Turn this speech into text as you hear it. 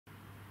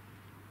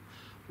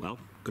Well,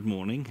 good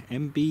morning.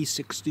 MB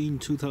 16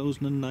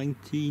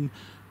 2019,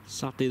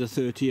 Saturday the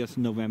 30th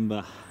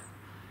November.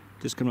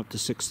 Just come up to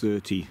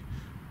 6:30.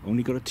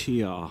 Only got a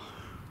TR.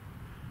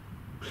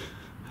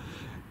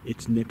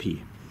 It's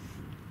nippy.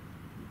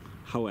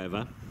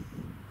 However,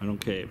 I don't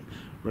care.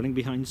 Running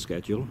behind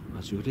schedule,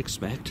 as you would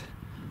expect.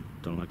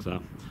 Don't like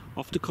that.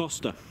 Off to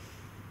Costa.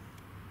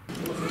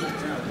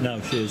 Now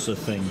here's the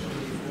thing.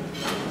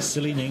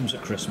 Silly names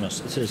at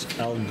Christmas. It says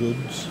Al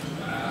Goods.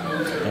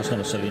 That's not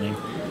a silly name.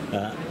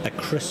 A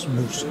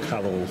Christmas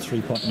Carol,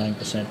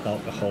 3.9%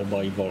 alcohol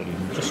by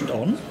volume. Just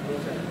on.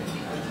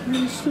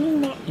 It's still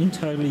not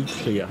entirely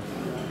clear.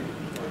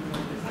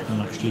 I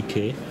don't actually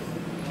care.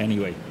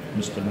 Anyway,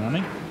 Mr.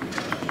 Manning.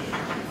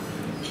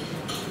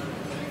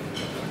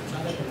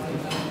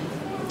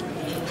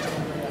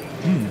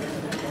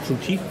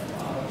 Fruity. A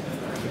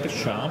bit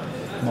sharp.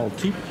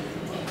 Malty.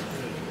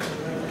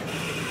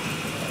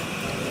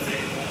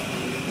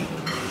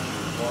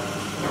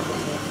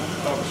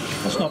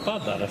 That's not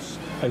bad, that is.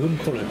 I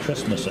wouldn't call it a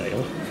Christmas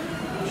ale,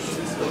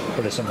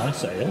 but it's a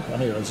nice ale. I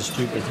know that's a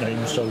stupid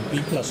name, so B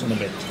plus in a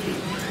bit.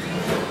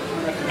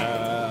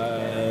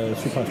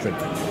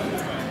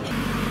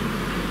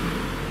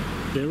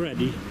 3.3. They're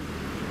ready.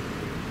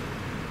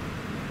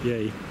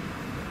 Yay.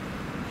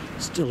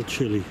 Still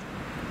chilly.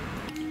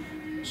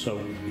 So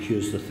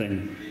here's the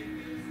thing.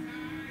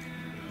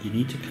 You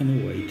need to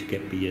come away to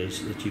get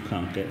beers that you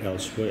can't get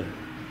elsewhere.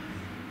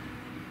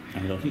 I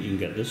don't think you can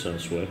get this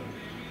elsewhere.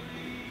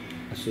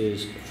 This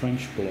is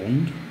French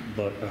Blonde,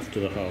 but after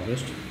the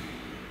harvest.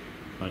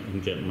 Right,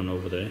 young gentleman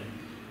over there.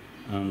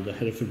 And the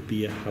Hereford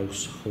Beer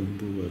House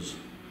homebrewers.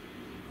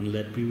 And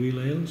Ledbury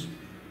Wheel Ales?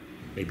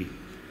 Maybe.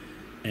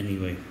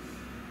 Anyway,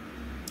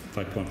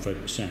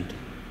 5.5%.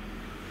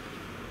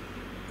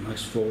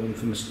 Nice falling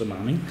for Mr.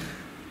 Manning.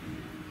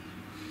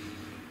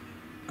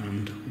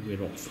 And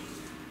we're off.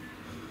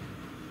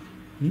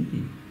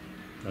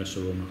 Nice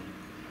aroma.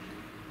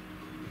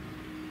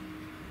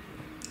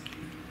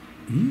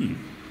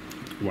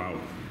 Wow.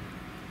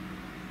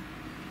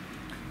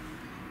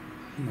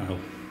 Now,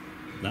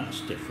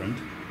 that's different.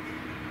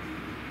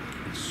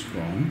 It's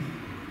strong.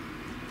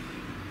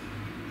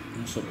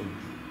 A sort of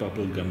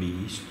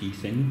bubblegummy yeasty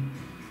thing.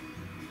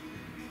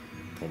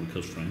 Probably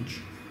because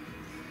French.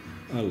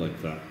 I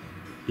like that.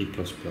 B++.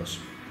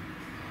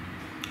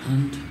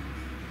 And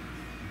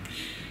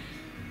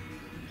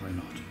why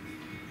not?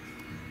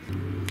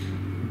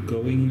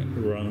 Going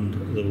around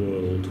the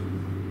world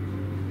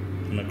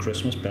on a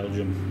Christmas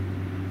Belgium.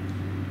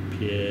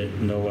 Pierre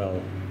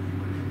Noel,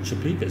 which I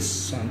believe is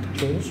Santa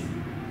Claus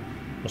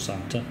or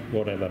Santa,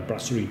 whatever.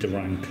 Brasserie de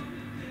Rank.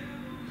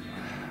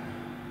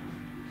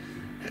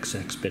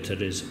 XX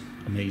bitter is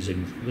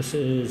amazing. This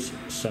is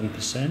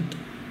 7%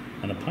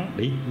 and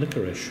apparently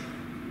licorice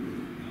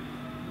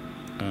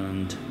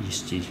and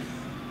yeasty.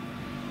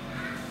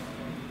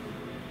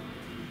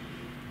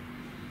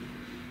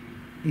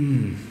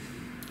 Really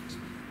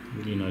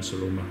nice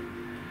aroma.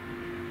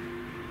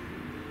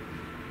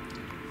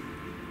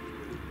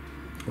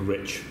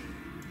 Rich.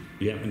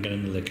 Yeah, I'm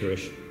getting the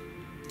licorice.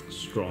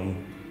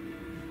 Strong.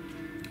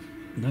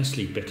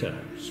 Nicely bitter.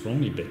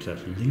 Strongly bitter.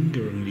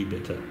 Lingeringly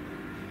bitter.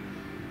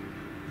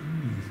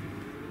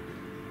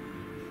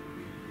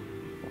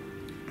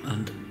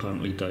 And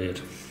apparently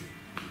diet.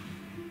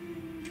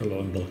 Although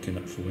I'm bulking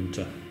up for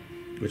winter,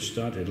 which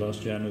started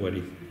last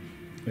January.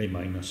 A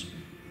minus.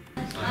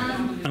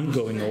 I'm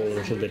going all a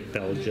little bit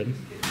Belgian.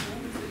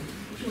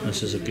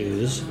 This is a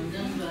Goose.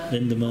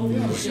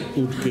 Lindemann's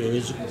Oud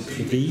Goose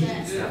V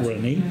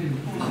running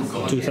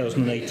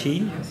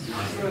 2018,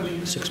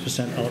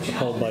 6%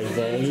 alcohol by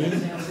volume,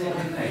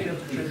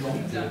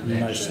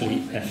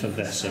 nicely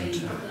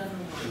effervescent.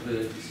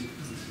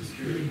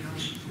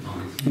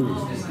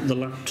 Ooh, the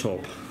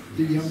laptop,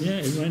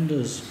 yeah, it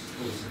renders,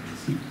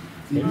 I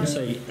wouldn't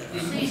say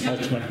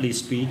ultimately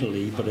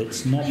speedily, but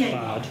it's not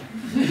bad,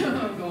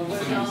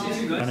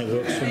 and it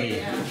works for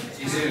me.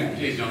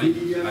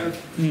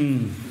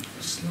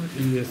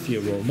 Slightly earthy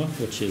aroma,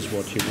 which is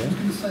what you want.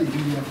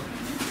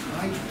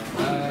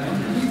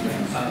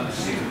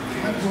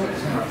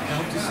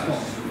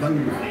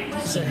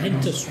 There's a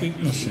hint of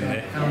sweetness in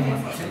there.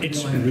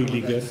 It's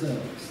really good.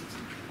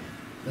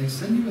 They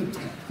send you a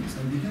text,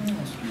 so we're going to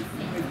ask you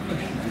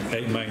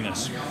 8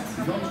 minus,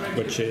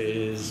 which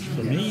is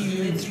for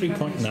me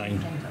 3.9.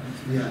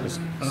 I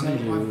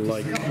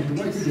like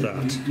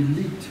that.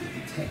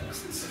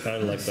 I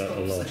like that a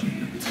lot.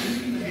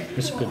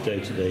 It's a good day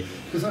today.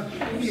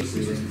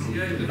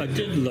 I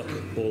did look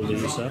all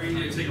these up.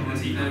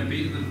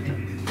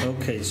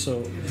 Okay,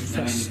 so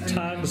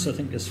tags I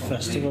think is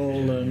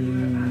Festival,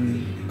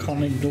 and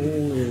Konig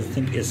I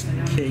think is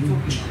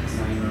King,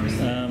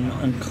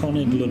 and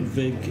Konig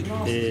Ludwig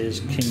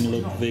is King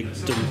Ludwig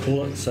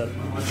Dimple.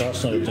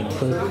 That's not a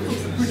dimple,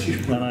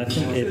 and I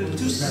think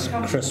it's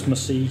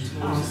Christmassy.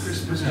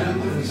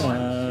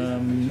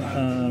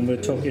 And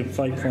we're talking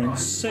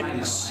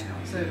 5.6.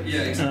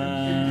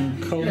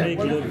 And Konig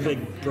Ludwig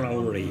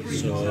Brewery,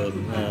 so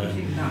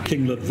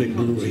King Ludwig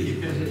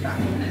Brewery.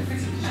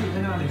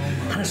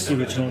 And it's the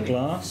original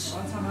glass.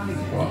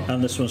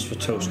 And this one's for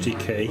Toasty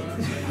K.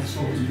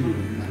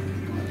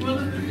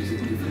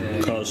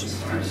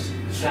 Because,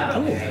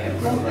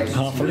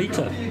 half a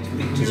litre,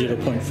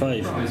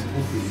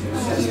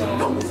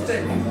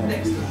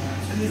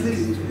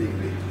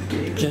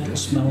 0.5. Gentle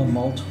smell of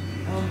malt.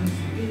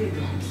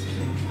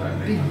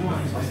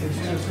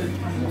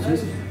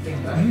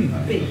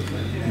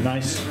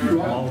 Nice,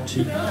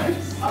 malty.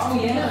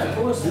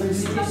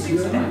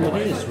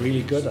 It is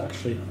really good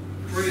actually.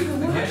 I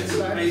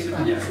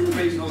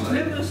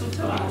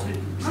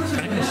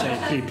can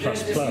say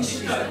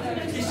 3++.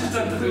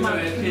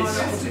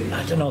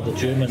 I don't know, the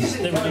Germans,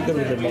 they're really good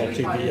with the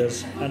malty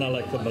beers and I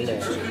like them a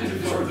lot.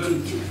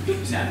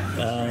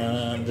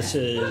 And this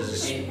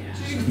is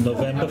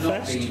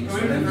Novemberfest,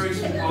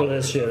 well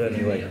this year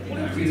anyway.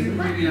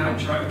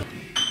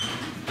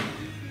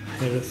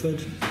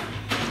 Hereford,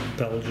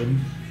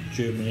 Belgium,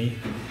 Germany,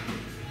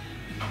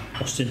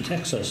 Austin,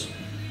 Texas.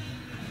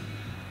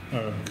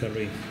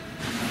 Curry,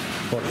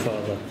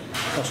 Godfather,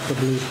 Oscar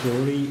Blues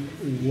Brewery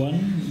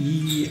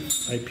 1E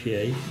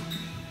IPA. I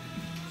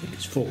think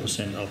it's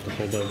 4%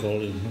 alcohol by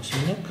volume. Let's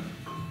have a look.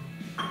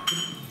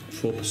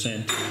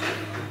 4%.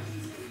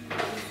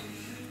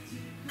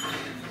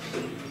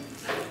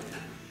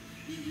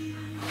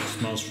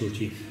 Smells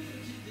fruity.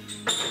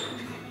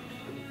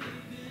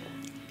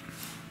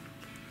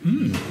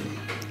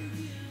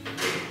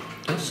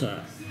 That's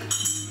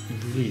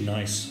really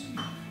nice.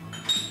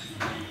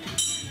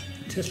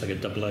 Tastes like a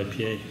double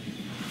IPA,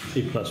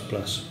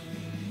 3++.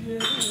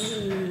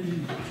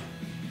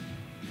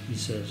 He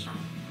says.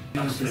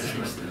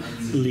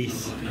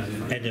 Leith,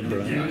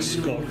 Edinburgh,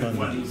 Scotland.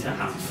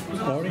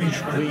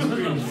 Orange, green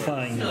and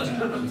fine.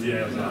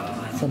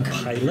 From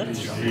Pilot.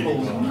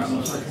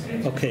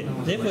 Okay,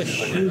 there were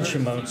huge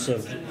amounts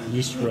of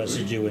yeast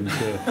residue in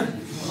here,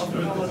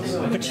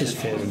 which is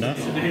fair enough.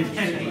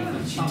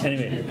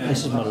 Anyway,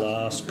 this is my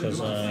last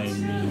because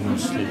I'm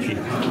sleepy.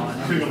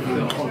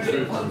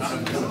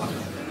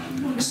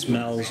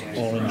 Smells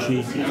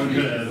orangey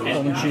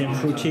and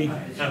fruity.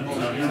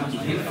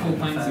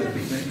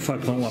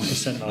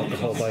 5.1%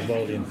 alcohol by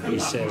volume, he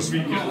says.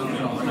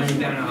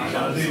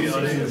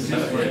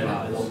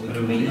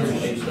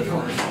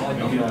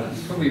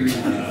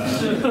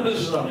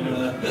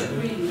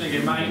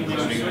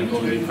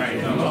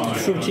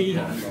 Fruity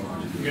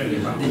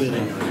with a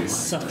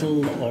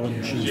subtle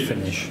orangey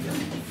finish.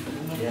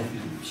 Yeah,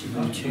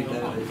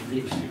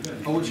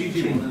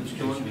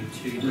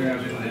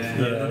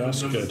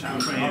 that's good.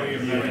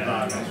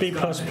 B++,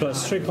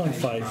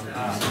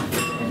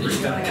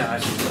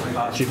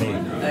 3.5. Jimmy.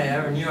 Hey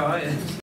Aaron, you alright?